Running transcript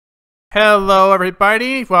Hello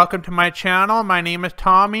everybody, welcome to my channel. My name is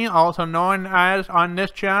Tommy, also known as on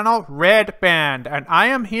this channel Red Band, and I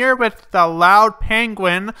am here with the Loud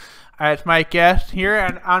Penguin as my guest here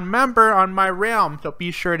and a member on my realm, so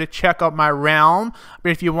be sure to check out my realm.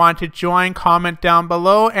 If you want to join, comment down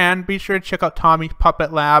below, and be sure to check out Tommy's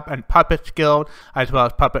Puppet Lab and Puppet Guild as well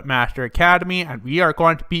as Puppet Master Academy, and we are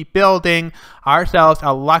going to be building ourselves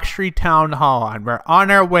a luxury town hall, and we're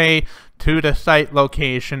on our way to the site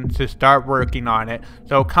location to start working on it.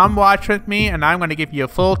 So come watch with me and I'm going to give you a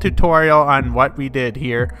full tutorial on what we did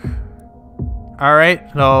here.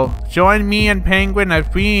 Alright, so join me and Penguin as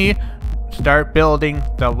we start building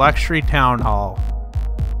the luxury town hall.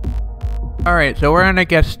 Alright, so we're going to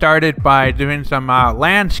get started by doing some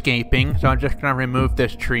landscaping. So I'm just going to remove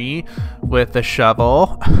this tree with the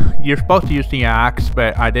shovel. You're supposed to use the axe,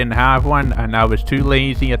 but I didn't have one and I was too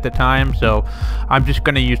lazy at the time, so I'm just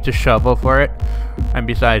going to use the shovel for it. And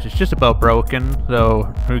besides, it's just about broken, so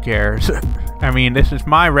who cares? I mean, this is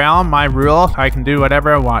my realm, my rules. I can do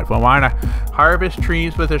whatever I want. If I want to harvest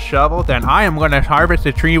trees with a shovel, then I am going to harvest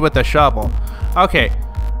a tree with a shovel. Okay.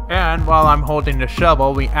 And while I'm holding the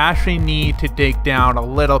shovel, we actually need to dig down a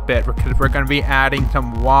little bit because we're going to be adding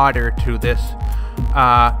some water to this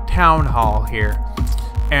town hall here.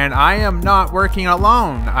 And I am not working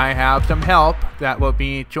alone. I have some help that will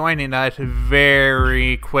be joining us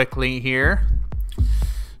very quickly here.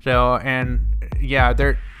 So, and yeah,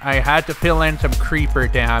 I had to fill in some creeper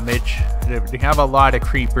damage. We have a lot of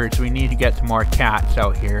creepers. We need to get some more cats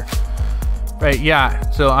out here. Right, yeah,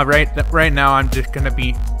 so right now I'm just going to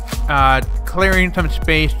be clearing some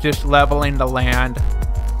space, just leveling the land.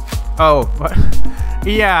 Oh,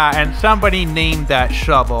 yeah, and somebody named that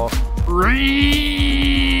shovel.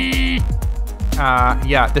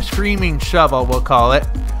 Yeah, the screaming shovel, we'll call it.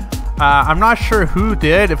 I'm not sure who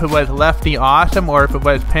did, if it was Lefty Awesome or if it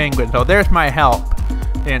was Penguin. So there's my help.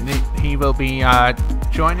 And he will be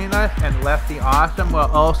joining us, and Lefty Awesome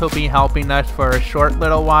will also be helping us for a short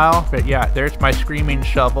little while. But yeah, there's my screaming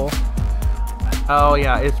shovel. Oh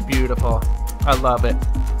yeah, it's beautiful. I love it.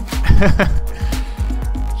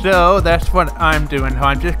 So that's what I'm doing.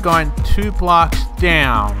 I'm just going 2 blocks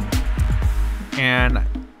down. And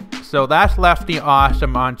so that's Lefty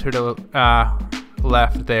Awesome onto the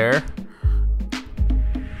left there.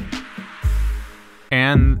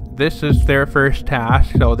 And this is their first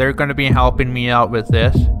task, so they're going to be helping me out with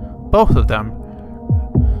this. Both of them.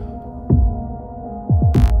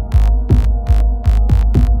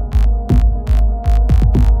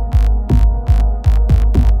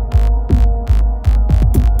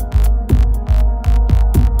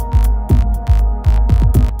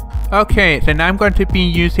 Okay, so now I'm going to be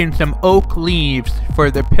using some oak leaves for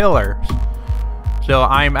the pillars. So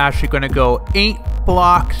I'm actually going to go 8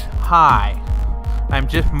 blocks high. I'm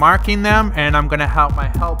just marking them, and I'm going to help my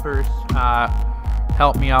helpers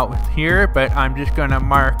help me out with here, but I'm just going to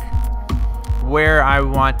mark where I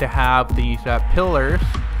want to have these pillars,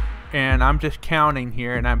 and I'm just counting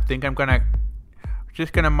here, and I think I'm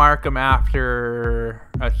just going to mark them after,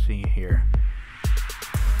 let's see here.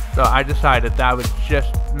 So I decided that was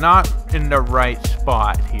just not in the right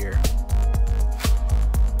spot here.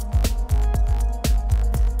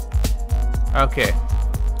 Okay.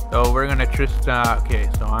 So we're gonna just, okay,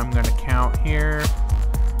 so I'm gonna count here.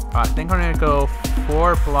 I think I'm gonna go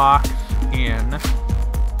 4 blocks in.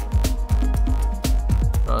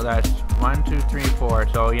 So that's 1, 2, 3, 4.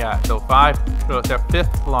 So yeah, so 5, so it's a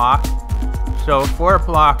 5th block. So 4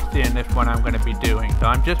 blocks in is what I'm gonna be doing. So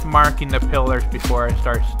I'm just marking the pillars before I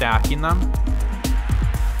start stacking them.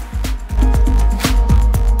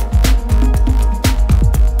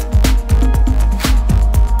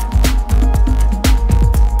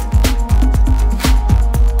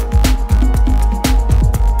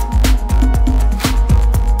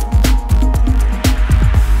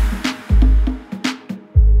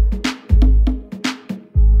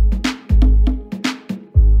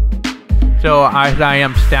 So as I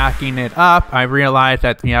am stacking it up, I realize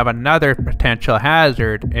that we have another potential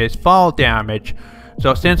hazard, is fall damage.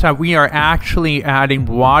 So since we are actually adding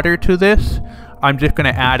water to this, I'm just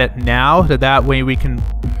going to add it now, so that way we can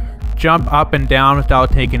jump up and down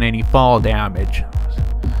without taking any fall damage.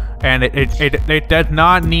 And it does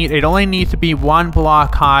not need, it only needs to be 1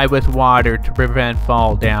 block high with water to prevent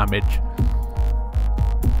fall damage.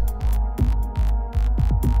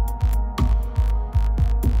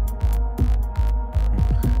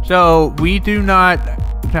 So we do not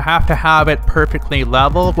have to have it perfectly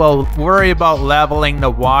level. We'll worry about leveling the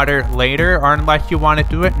water later, or unless you want to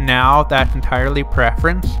do it now, that's entirely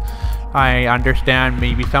preference. I understand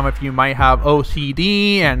maybe some of you might have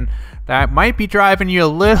OCD and that might be driving you a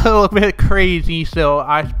little bit crazy, so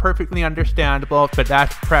it's perfectly understandable, but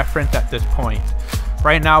that's preference at this point.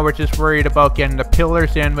 Right now we're just worried about getting the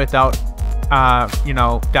pillars in without, you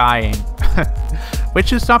know, dying.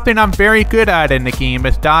 Which is something I'm very good at in the game,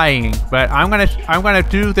 is dying. But I'm gonna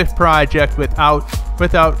do this project without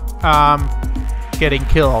getting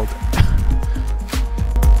killed.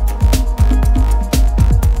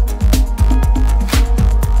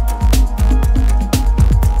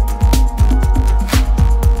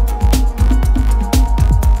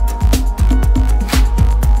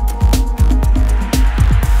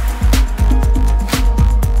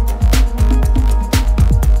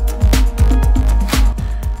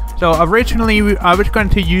 So originally I was going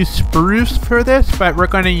to use spruce for this, but we're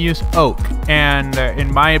going to use oak. And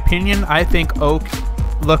in my opinion, I think oak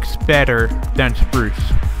looks better than spruce.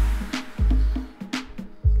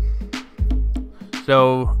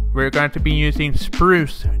 So we're going to be using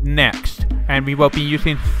spruce next. And we will be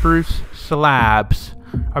using spruce slabs.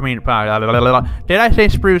 I mean, did I say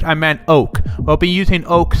spruce? I meant oak. We'll be using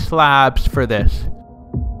oak slabs for this.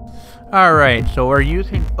 Alright, so we're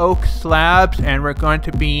using oak slabs and we're going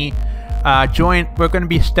to be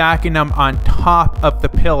stacking them on top of the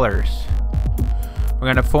pillars. We're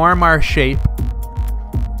going to form our shape.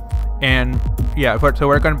 And yeah, so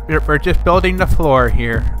we're just building the floor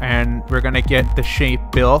here and we're going to get the shape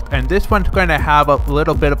built, and this one's going to have a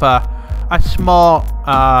little bit of a small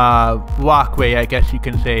walkway, I guess you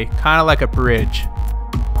can say, kind of like a bridge.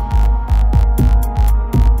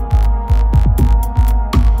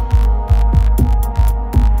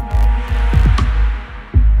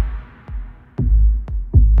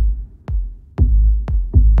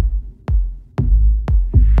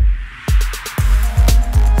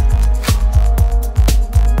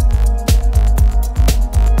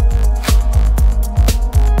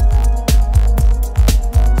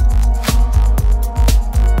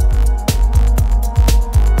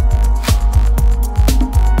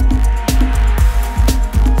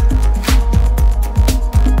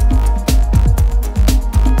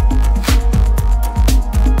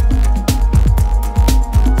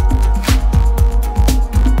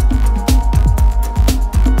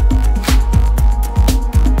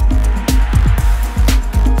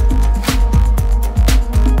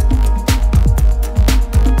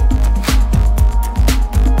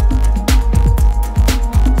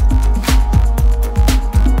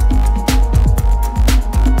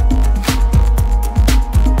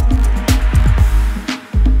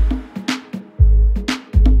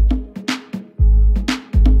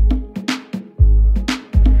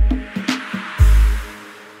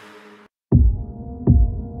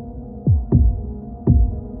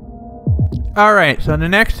 Alright, so the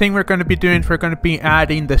next thing we're going to be doing is we're going to be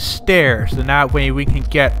adding the stairs, and that way we can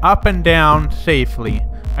get up and down safely.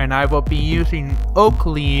 And I will be using oak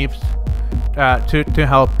leaves to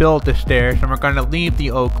help build the stairs, and we're going to leave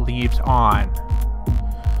the oak leaves on.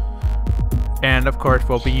 And of course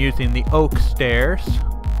we'll be using the oak stairs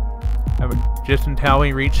just until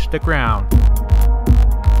we reach the ground.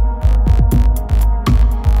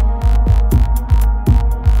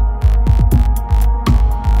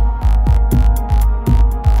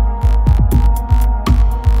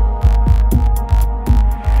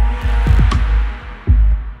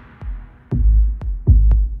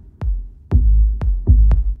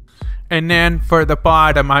 And then for the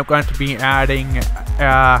bottom, I'm going to be adding,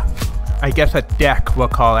 I guess a deck, we'll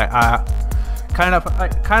call it, kind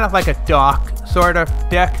of like a dock sort of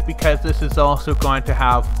deck, because this is also going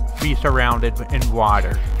to be surrounded in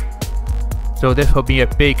water. So this will be a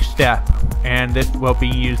big step, and this will be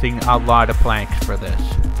using a lot of planks for this.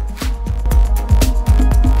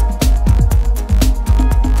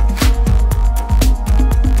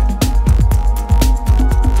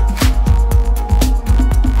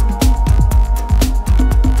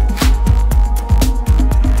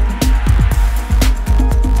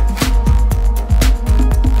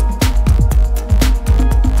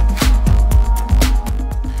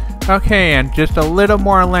 Okay, and just a little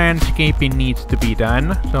more landscaping needs to be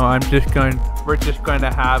done. So we're just going to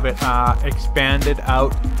have it expanded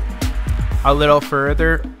out a little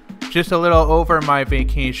further, just a little over my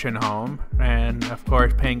vacation home. And of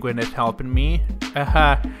course, Penguin is helping me.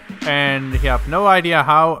 And you have no idea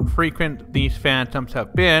how frequent these phantoms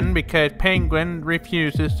have been, because Penguin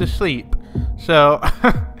refuses to sleep. So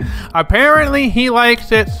apparently he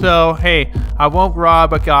likes it. So hey, I won't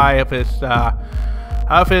rob a guy of his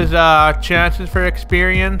chances for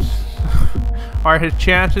experience or his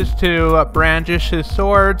chances to brandish his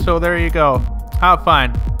sword. So there you go, have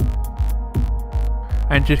fun.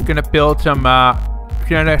 and just gonna build some,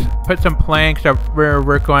 gonna put some planks up where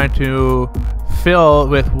we're going to fill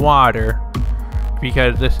with water,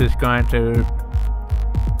 because this is going to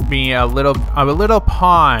be a little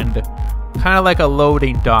pond, kind of like a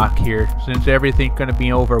loading dock here, since everything's going to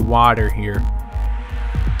be over water here.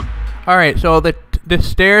 Alright, so the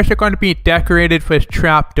stairs are going to be decorated with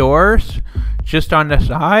trapdoors just on the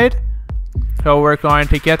side. So we're going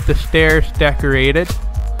to get the stairs decorated.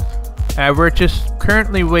 We're just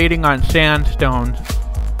currently waiting on Sandstone.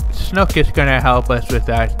 Snook is going to help us with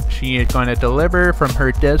that. She is going to deliver from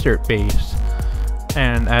her desert base.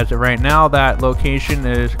 And as of right now, that location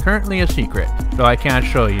is currently a secret, so I can't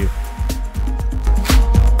show you.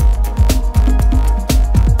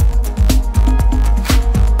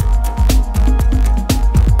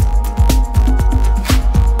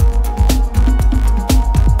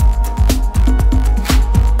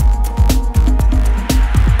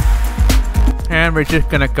 And we're just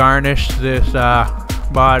gonna garnish this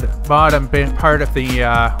bottom part of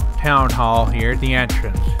the town hall here, the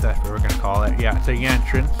entrance. That's what we're gonna call it. Yeah, it's the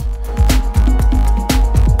entrance.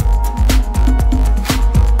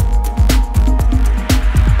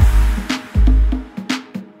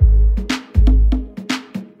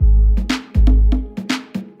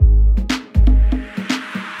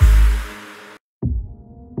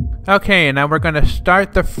 Okay, now we're gonna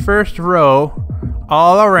start the first row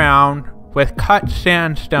all around with cut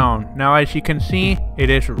sandstone. Now as you can see, it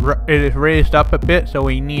is raised up a bit, so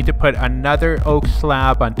we need to put another oak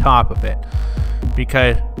slab on top of it,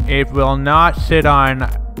 because it will not sit on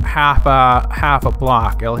half a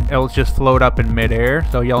block. It'll just float up in midair,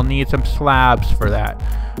 so you'll need some slabs for that.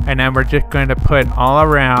 And then we're just going to put all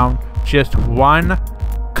around just one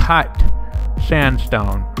cut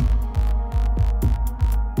sandstone.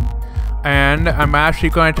 And I'm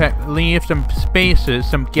actually going to leave some spaces,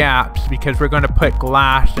 some gaps, because we're going to put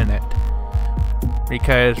glass in it.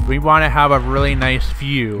 Because we want to have a really nice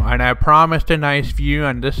view. And I promised a nice view,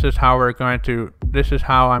 and this is how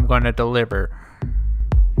I'm going to deliver.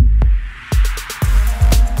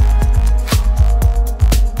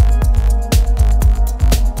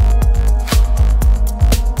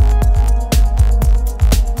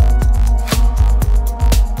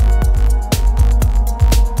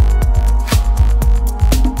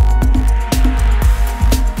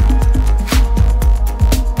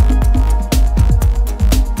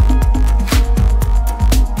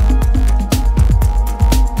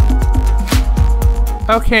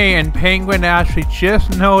 Okay, and Penguin actually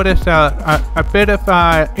just noticed a bit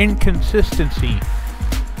of inconsistency.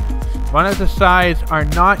 One of the sides are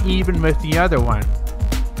not even with the other one.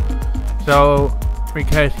 So,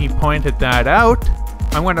 because he pointed that out,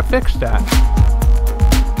 I'm going to fix that.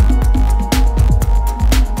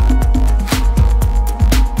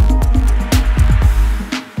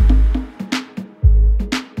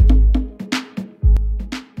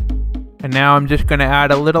 And now I'm just going to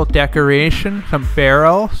add a little decoration, some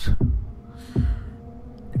barrels.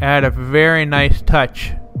 Add a very nice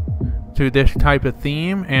touch to this type of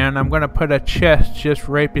theme. And I'm going to put a chest just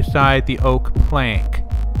right beside the oak plank.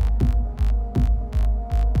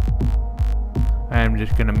 I'm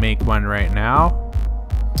just going to make one right now.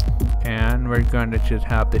 And we're going to just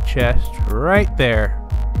have the chest right there.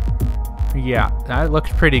 Yeah, that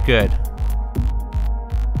looks pretty good.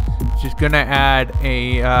 Just going to add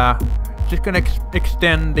a... just gonna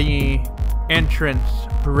extend the entrance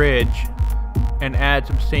bridge and add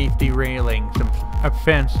some safety railing, a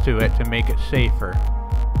fence to it to make it safer.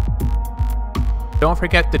 Don't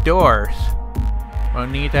forget the doors. We'll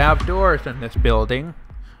need to have doors in this building,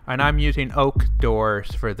 and I'm using oak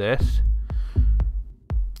doors for this.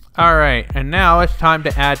 Alright, and now it's time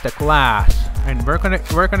to add the glass. And we're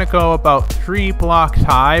gonna go about 3 blocks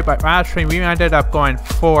high, but actually we ended up going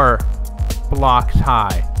 4 blocks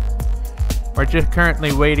high. We're just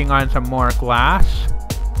currently waiting on some more glass,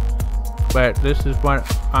 but this is what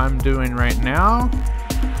I'm doing right now.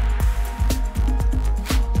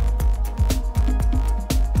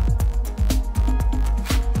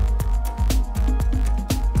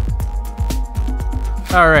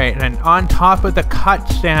 Alright, and on top of the cut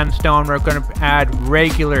sandstone, we're going to add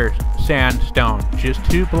regular sandstone. Just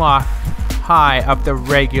 2 blocks high of the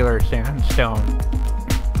regular sandstone.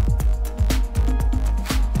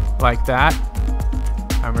 Like that.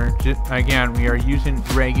 And we're just, again, we are using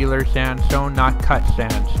regular sandstone, not cut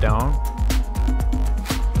sandstone.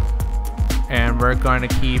 And we're going to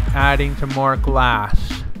keep adding some more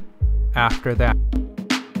glass after that.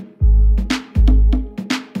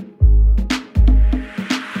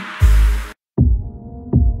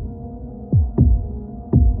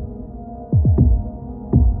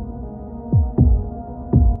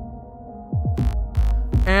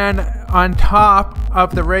 on top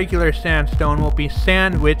of the regular sandstone will be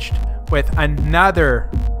sandwiched with another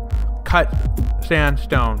cut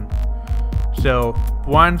sandstone. So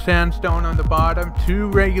 1 sandstone on the bottom, 2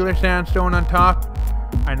 regular sandstone on top,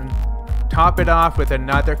 and top it off with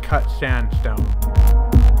another cut sandstone.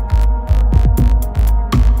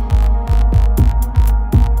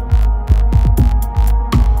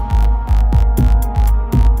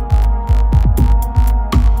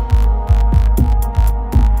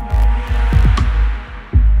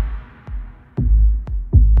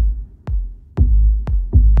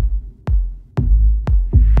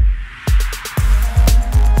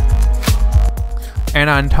 And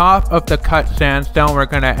on top of the cut sandstone, we're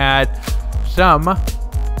going to add some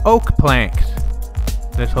oak planks.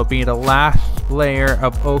 This will be the last layer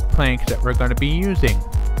of oak planks that we're going to be using.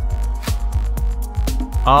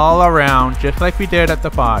 All around, just like we did at the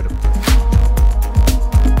bottom.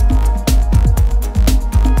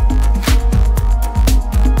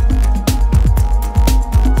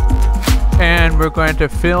 And we're going to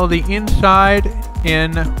fill the inside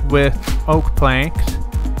in with oak planks.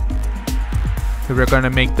 So we're going to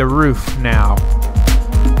make the roof now.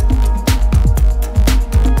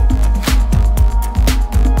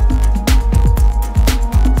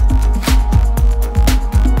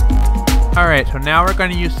 Alright, so now we're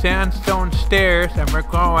going to use sandstone stairs and we're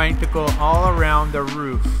going to go all around the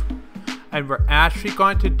roof. And we're actually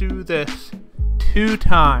going to do this 2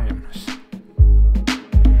 times.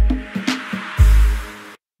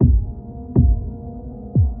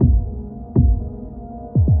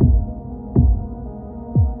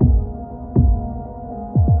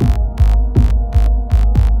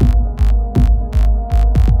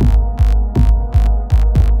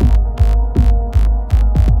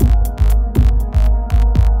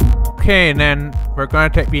 Okay, and then we're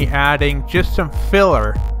going to be adding just some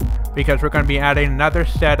filler because we're going to be adding another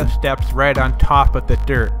set of steps right on top of the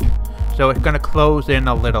dirt. So it's going to close in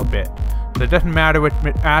a little bit. So it doesn't matter what,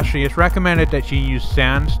 actually it's recommended that you use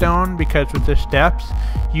sandstone because with the steps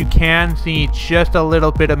you can see just a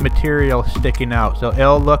little bit of material sticking out. So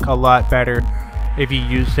it'll look a lot better if you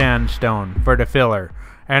use sandstone for the filler.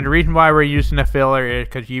 And the reason why we're using the filler is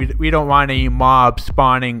because we don't want any mobs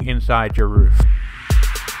spawning inside your roof.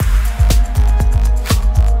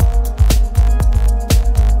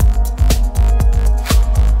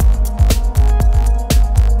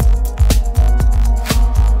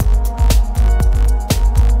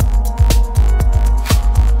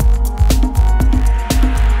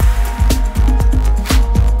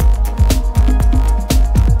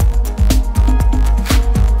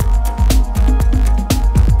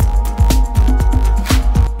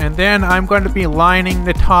 Then I'm going to be lining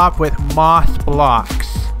the top with moss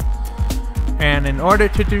blocks. And in order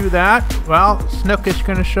to do that, well, Snook is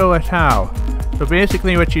going to show us how. So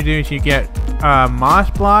basically what you do is you get a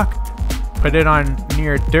moss block, put it on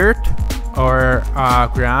near dirt or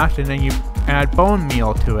grass, and then you add bone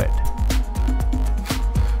meal to it.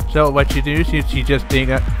 So what you do is you just dig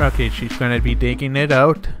it. Okay, she's going to be digging it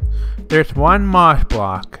out. There's 1 moss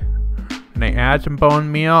block. And I add some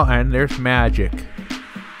bone meal and there's magic.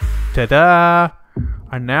 Ta-da!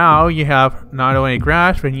 And now you have not only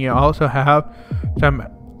grass, but you also have some,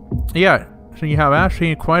 so you have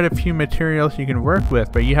actually quite a few materials you can work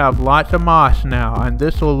with, but you have lots of moss now, and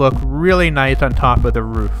this will look really nice on top of the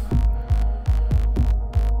roof.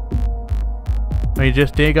 So you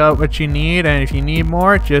just dig out what you need, and if you need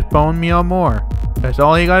more, just bone meal more. That's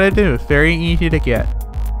all you gotta do. It's very easy to get.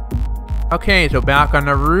 Okay, so back on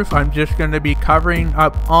the roof, I'm just gonna be covering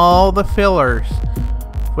up all the fillers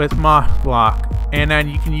with moss block, and then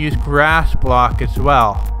you can use grass block as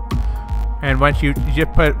well. And once you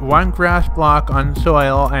just put 1 grass block on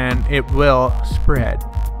soil and it will spread.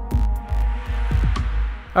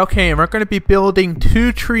 Okay, and we're going to be building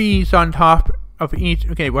 2 trees on top of each.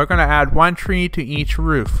 Okay, we're going to add 1 tree to each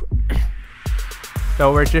roof.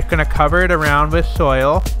 So we're just going to cover it around with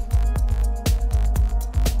soil.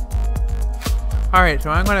 Alright, so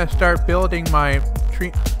I'm going to start building my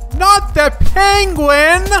tree. Not the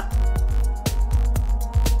penguin!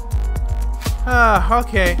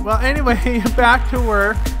 Okay, well anyway, back to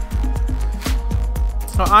work.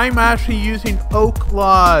 So I'm actually using oak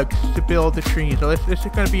logs to build the tree. So this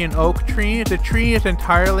is going to be an oak tree. The tree is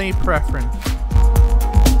entirely preference.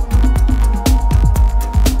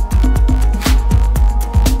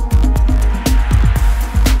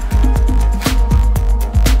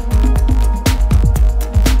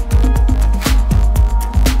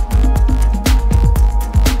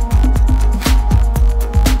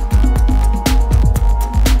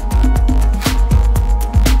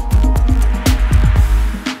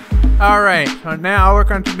 Alright. Alright, so now we're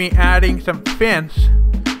going to be adding some fence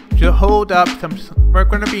to hold up some. We're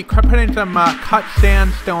going to be putting some cut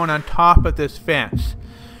sandstone on top of this fence.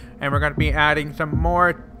 And we're going to be adding some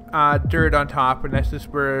more dirt on top, and this is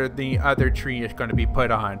where the other tree is going to be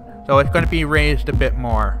put on. So it's going to be raised a bit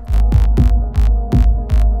more.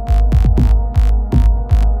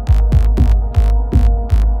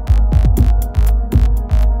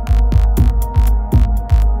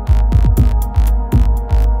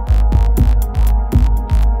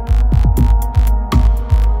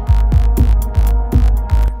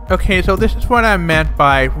 Okay, so this is what I meant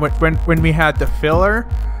by when we had the filler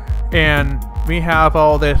and we have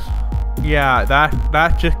all this. Yeah,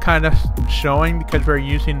 that's just kind of showing because we're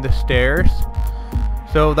using the stairs.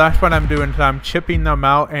 So that's what I'm doing. So I'm chipping them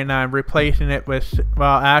out and I'm replacing it with,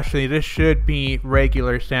 well, actually this should be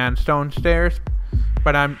regular sandstone stairs,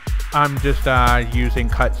 but I'm just using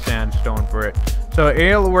cut sandstone for it. So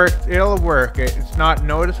it'll work. It's not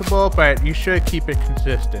noticeable, but you should keep it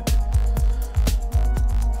consistent.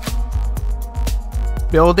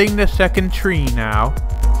 Building the second tree now.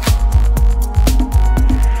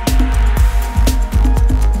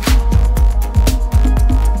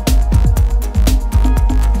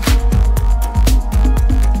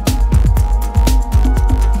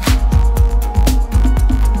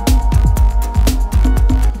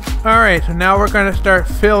 Alright, so now we're going to start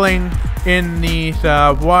filling in these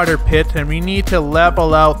water pits, and we need to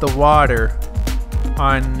level out the water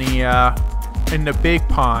on the in the big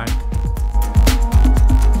pond.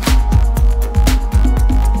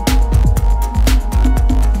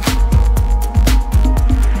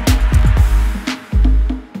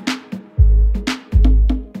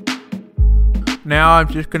 Now I'm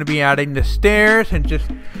just going to be adding the stairs and just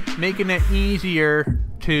making it easier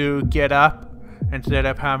to get up. Instead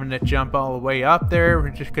of having to jump all the way up there, we're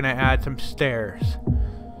just going to add some stairs.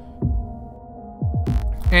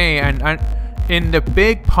 Hey, and in the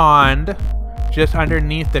big pond, just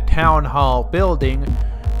underneath the town hall building,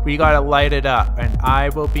 we got to light it up. And I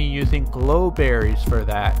will be using glowberries for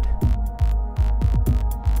that.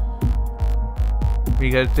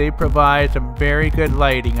 Because they provide some very good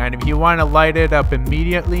lighting, and if you want to light it up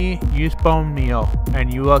immediately, use bone meal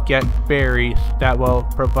and you will get berries that will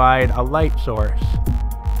provide a light source.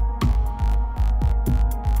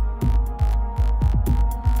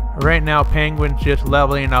 Right now Penguin's just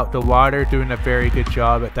leveling out the water, doing a very good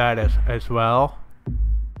job at that as well.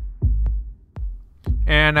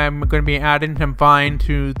 And I'm going to be adding some vine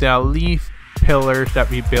to the leaf pillars that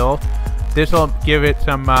we built. This will give it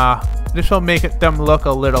some this will make them look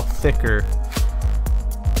a little thicker.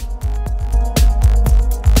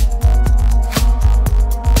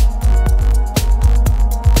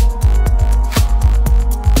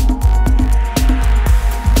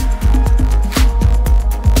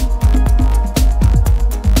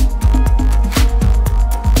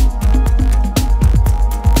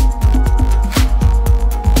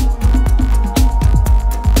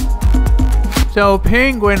 So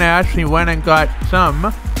Penguin actually went and got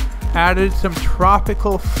added some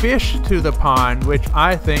tropical fish to the pond, which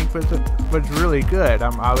I think was really good.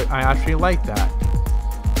 I actually like that.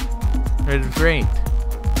 It was great.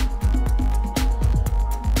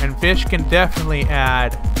 And fish can definitely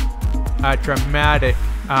add a dramatic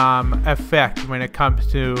effect when it comes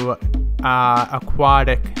to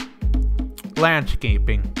aquatic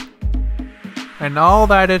landscaping. And all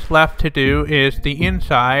that is left to do is the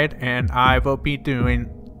inside, and I will be doing,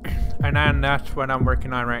 and then that's what I'm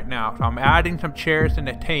working on right now. So I'm adding some chairs and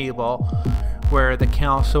a table where the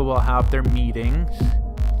council will have their meetings.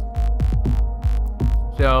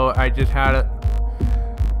 So I just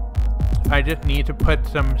need to put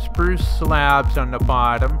some spruce slabs on the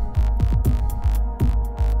bottom.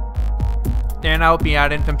 Then I'll be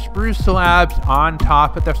adding some spruce slabs on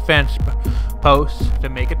top of the fence posts to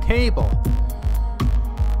make a table.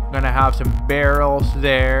 We're gonna have some barrels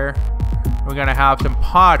there. We're gonna have some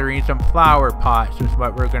pottery, some flower pots is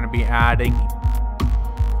what we're gonna be adding.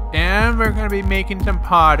 And we're gonna be making some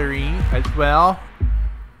pottery as well,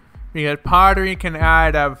 because pottery can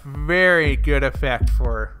add a very good effect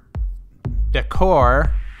for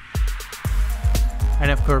decor.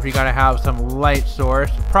 And of course we gotta have some light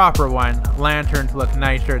source, proper one. Lanterns look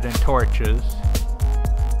nicer than torches.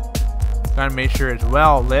 Gotta make sure it's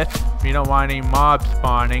well lit. We don't want any mobs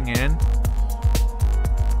spawning in.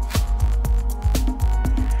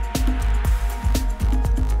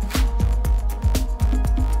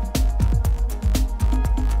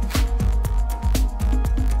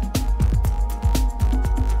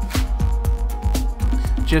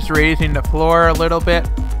 Just raising the floor a little bit.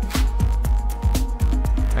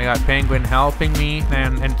 I got Penguin helping me,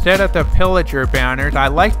 and instead of the pillager banners, I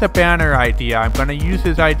like the banner idea. I'm going to use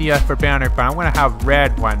his idea for banner, but I'm going to have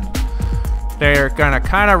red ones. They're going to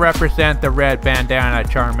kind of represent the red bandana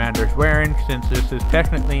Charmander's wearing, since this is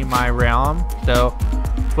technically my realm. So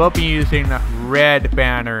we'll be using red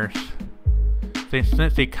banners,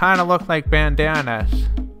 since they kind of look like bandanas.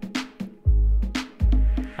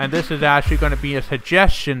 And this is actually going to be a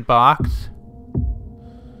suggestion box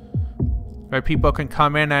where people can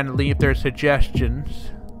come in and leave their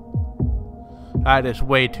suggestions. That is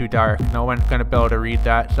way too dark. No one's going to be able to read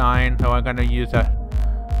that sign. So I'm going to use a...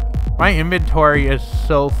 My inventory is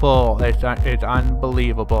so full. It's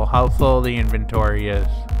unbelievable how full the inventory is.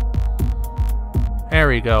 There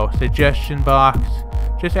we go. Suggestion box.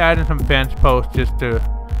 Just adding some fence posts just to...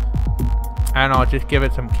 I don't know, just give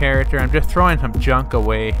it some character. I'm just throwing some junk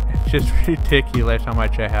away. It's just ridiculous how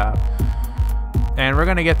much I have. And we're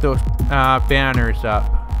going to get those banners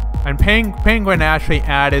up. And Penguin actually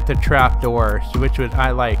added the trapdoors, which was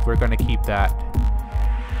I like. We're going to keep that.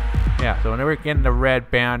 Yeah, so we're getting the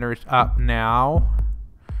red banners up now,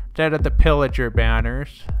 instead of the pillager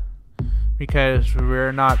banners, because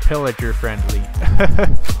we're not pillager friendly.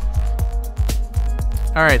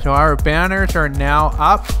 Alright, so our banners are now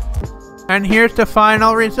up, and here's the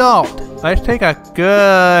final result. Let's take a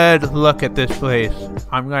good look at this place.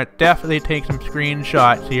 I'm going to definitely take some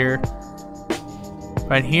screenshots here.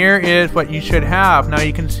 But here is what you should have. Now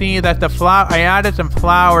you can see that I added some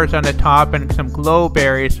flowers on the top and some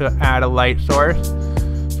glowberries to add a light source.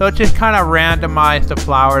 So it just kind of randomized the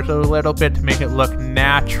flowers a little bit to make it look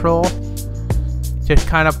natural. Just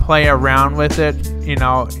kind of play around with it, you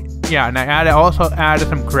know. Yeah, and I also added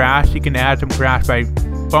some grass. You can add some grass by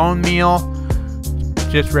bone meal,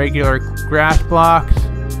 just regular grass blocks.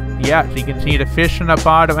 Yeah, so you can see the fish on the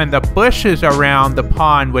bottom, and the bushes around the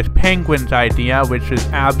pond was Penguin's idea, which is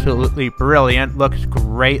absolutely brilliant. Looks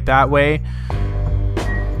great that way.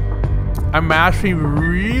 I'm actually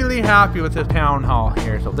really happy with this town hall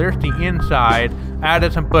here. So there's the inside.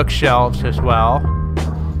 Added some bookshelves as well.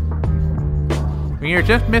 We are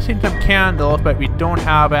just missing some candles, but we don't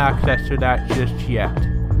have access to that just yet.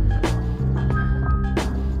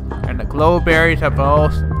 And the glowberries have all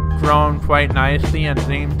grown quite nicely, and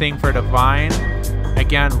same thing for the vine.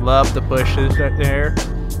 Again, love the bushes there.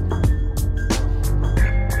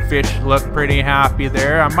 Fish look pretty happy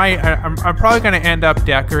there. I'm probably going to end up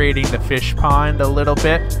decorating the fish pond a little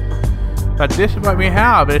bit, but this is what we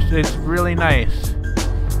have. It's really nice.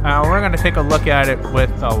 We're going to take a look at it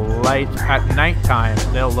with the lights at nighttime.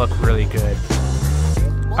 They'll look really good.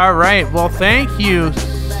 Alright, well thank you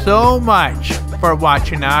so much for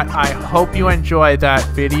watching that. I hope you enjoyed that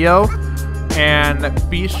video, and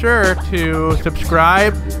be sure to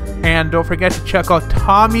subscribe, and don't forget to check out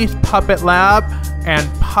Tommy's Puppet Lab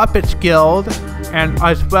and Puppets Guild, and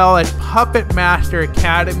as well as Puppet Master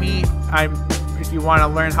Academy. If you want to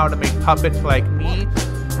learn how to make puppets like me,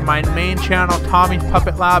 my main channel, Tommy's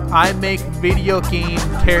Puppet Lab, I make video game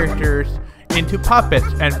characters into puppets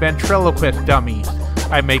and ventriloquist dummies.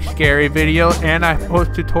 I make scary videos, and I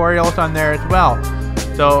post tutorials on there as well.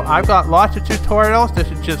 So I've got lots of tutorials.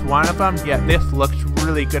 This is just one of them. Yeah, this looks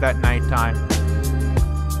really good at nighttime.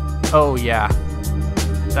 Oh yeah.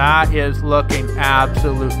 That is looking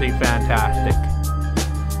absolutely fantastic.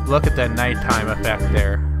 Look at the nighttime effect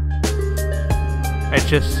there. It's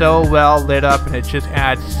just so well lit up, and it just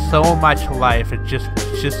adds so much life. It's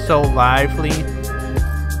just so lively.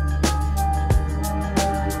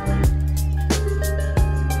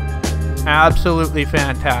 Absolutely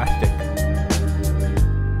fantastic.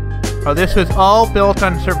 Oh, this was all built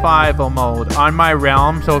on survival mode on my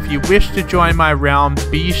realm, so if you wish to join my realm,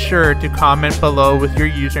 be sure to comment below with your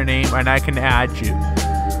username and I can add you.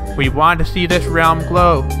 We want to see this realm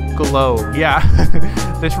glow. Yeah.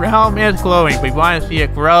 This realm is glowing. We want to see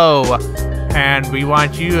it grow, and we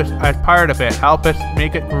want you as part of it. Help us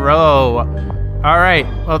make it grow. Alright,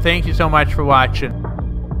 well thank you so much for watching.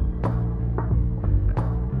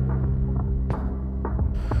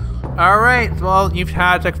 Alright, well, you've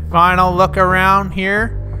had a final look around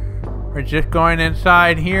here. We're just going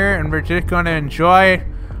inside here, and we're just going to enjoy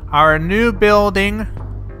our new building.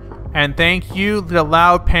 And thank you, the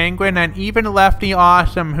Loud Penguin, and even Lefty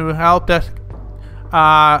Awesome, who helped us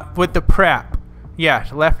with the prep.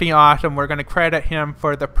 Yes, Lefty Awesome, we're going to credit him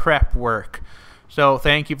for the prep work. So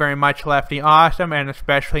thank you very much, Lefty Awesome, and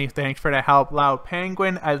especially thanks for the help, Loud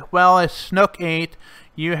Penguin, as well as Snook8.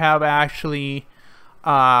 You have actually...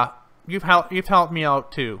 You've helped me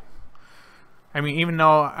out too. I mean, even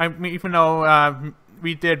though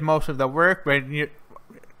we did most of the work, but you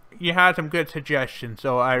had some good suggestions,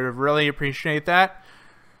 so I really appreciate that.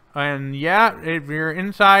 And yeah, we're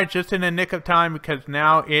inside just in the nick of time because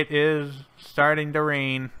now it is starting to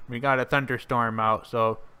rain. We got a thunderstorm out,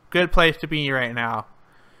 so good place to be right now.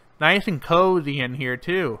 Nice and cozy in here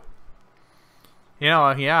too. You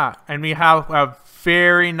know, yeah, and we have a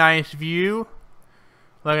very nice view.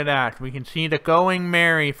 Look at that. We can see the Going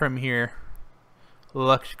Merry from here.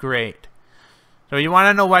 Looks great. So you want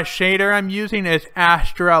to know what shader I'm using? It's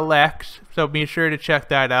Astra Lex. So be sure to check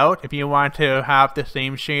that out if you want to have the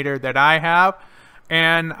same shader that I have.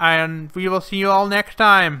 And we will see you all next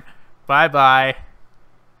time. Bye bye.